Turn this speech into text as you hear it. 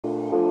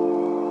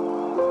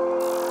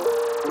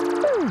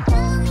Hey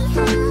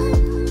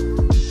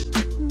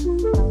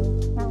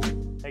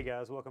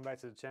guys, welcome back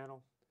to the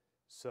channel.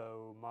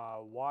 So my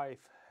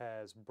wife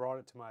has brought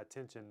it to my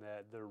attention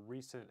that the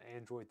recent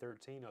Android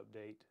 13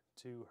 update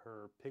to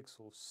her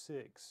Pixel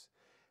 6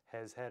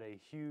 has had a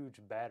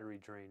huge battery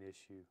drain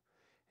issue.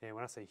 And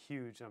when I say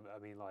huge, I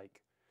mean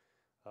like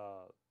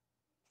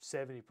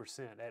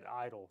 70% at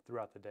idle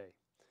throughout the day.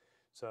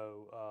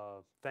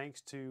 So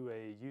thanks to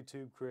a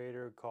YouTube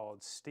creator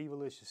called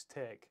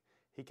StevealiciousTech,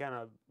 he kind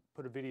of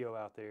put a video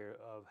out there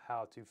of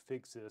how to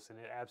fix this, and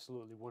it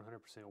absolutely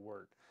 100%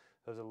 worked.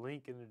 There's a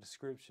link in the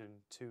description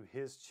to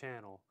his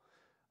channel,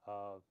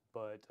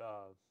 but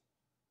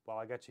while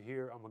I got you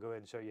here, I'm gonna go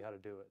ahead and show you how to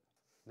do it.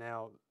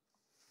 Now,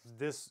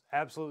 this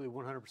absolutely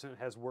 100%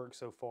 has worked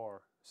so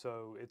far.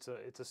 So it's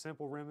a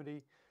simple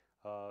remedy.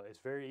 It's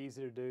very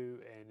easy to do,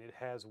 and it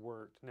has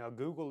worked. Now,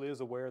 Google is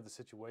aware of the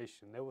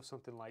situation. There was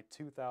something like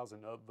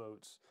 2,000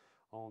 upvotes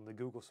on the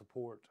Google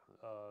support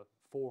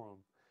forum,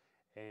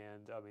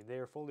 and I mean, they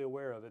are fully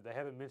aware of it. They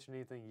haven't mentioned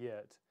anything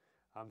yet.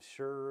 I'm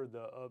sure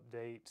the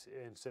update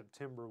in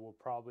September will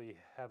probably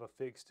have a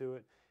fix to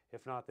it.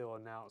 If not, they'll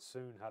announce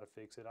soon how to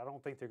fix it. I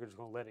don't think they're just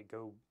going to let it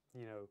go,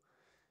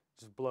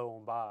 just blow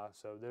on by.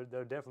 So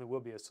there definitely will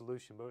be a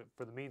solution. But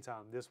for the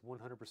meantime, this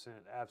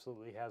 100%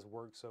 absolutely has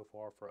worked so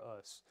far for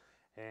us.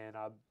 And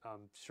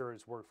I'm sure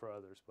it's worked for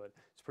others, but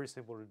it's pretty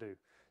simple to do.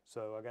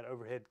 So I got an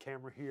overhead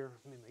camera here.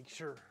 Let me make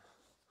sure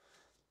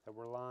that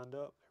we're lined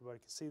up. Everybody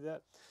can see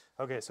that.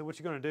 Okay, so what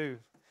you're going to do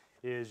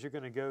is you're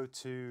going to go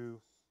to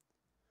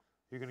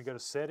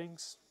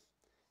settings,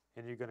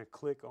 and you're going to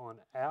click on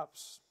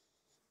apps,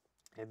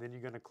 and then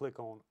you're going to click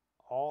on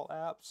all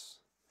apps,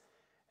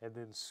 and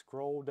then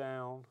scroll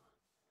down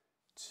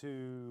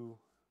to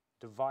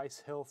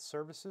device health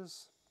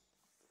services.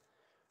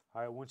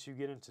 All right, once you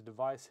get into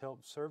device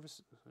health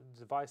services,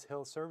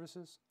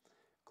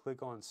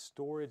 click on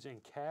storage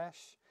and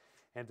cache,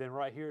 and then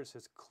right here it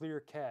says clear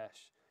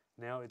cache.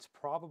 Now it's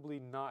probably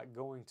not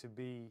going to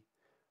be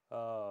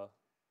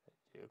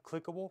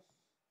clickable.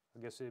 I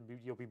guess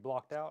you'll be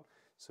blocked out.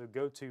 So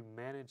go to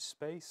manage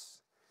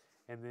space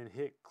and then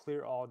hit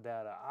clear all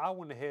data. I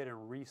went ahead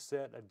and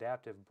reset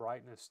adaptive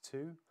brightness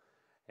too,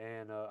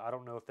 and I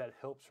don't know if that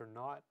helps or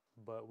not,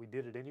 but we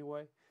did it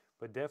anyway.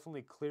 But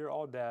definitely clear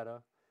all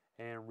data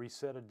and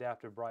reset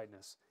adaptive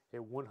brightness.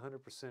 It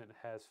 100%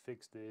 has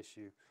fixed the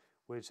issue,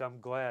 which I'm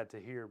glad to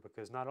hear,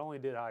 because not only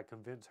did I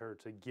convince her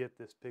to get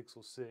this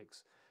Pixel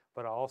 6,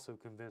 but I also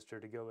convinced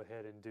her to go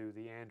ahead and do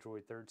the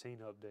Android 13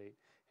 update.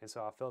 And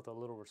so I felt a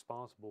little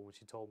responsible when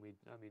she told me,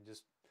 I mean,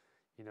 just,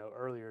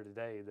 earlier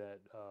today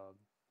that,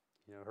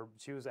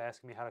 she was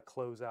asking me how to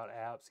close out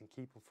apps and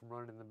keep them from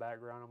running in the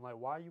background. I'm like,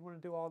 why do you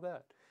want to do all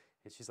that?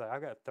 And she's like, I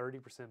got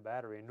 30%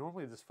 battery. And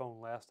normally this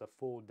phone lasts a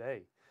full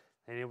day.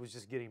 And it was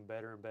just getting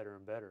better and better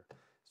and better.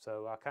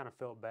 So I kind of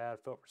felt bad,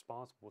 felt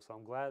responsible. So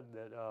I'm glad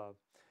that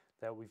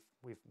that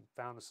we've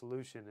found a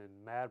solution.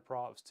 And mad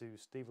props to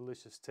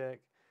StevealiciousTech.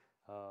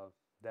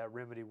 That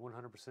remedy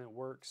 100%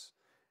 works,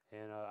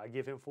 and I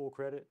give him full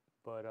credit,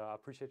 but I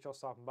appreciate y'all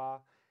stopping by.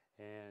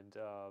 And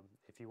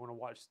if you want to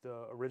watch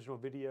the original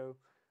video,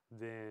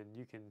 then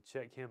you can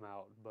check him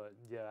out. But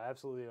yeah, I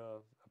absolutely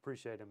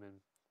appreciate him,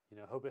 and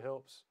hope it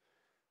helps,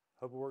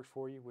 hope it works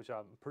for you, which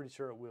I'm pretty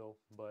sure it will.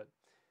 But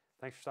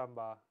thanks for stopping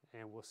by,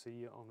 and we'll see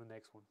you on the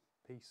next one.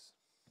 Peace.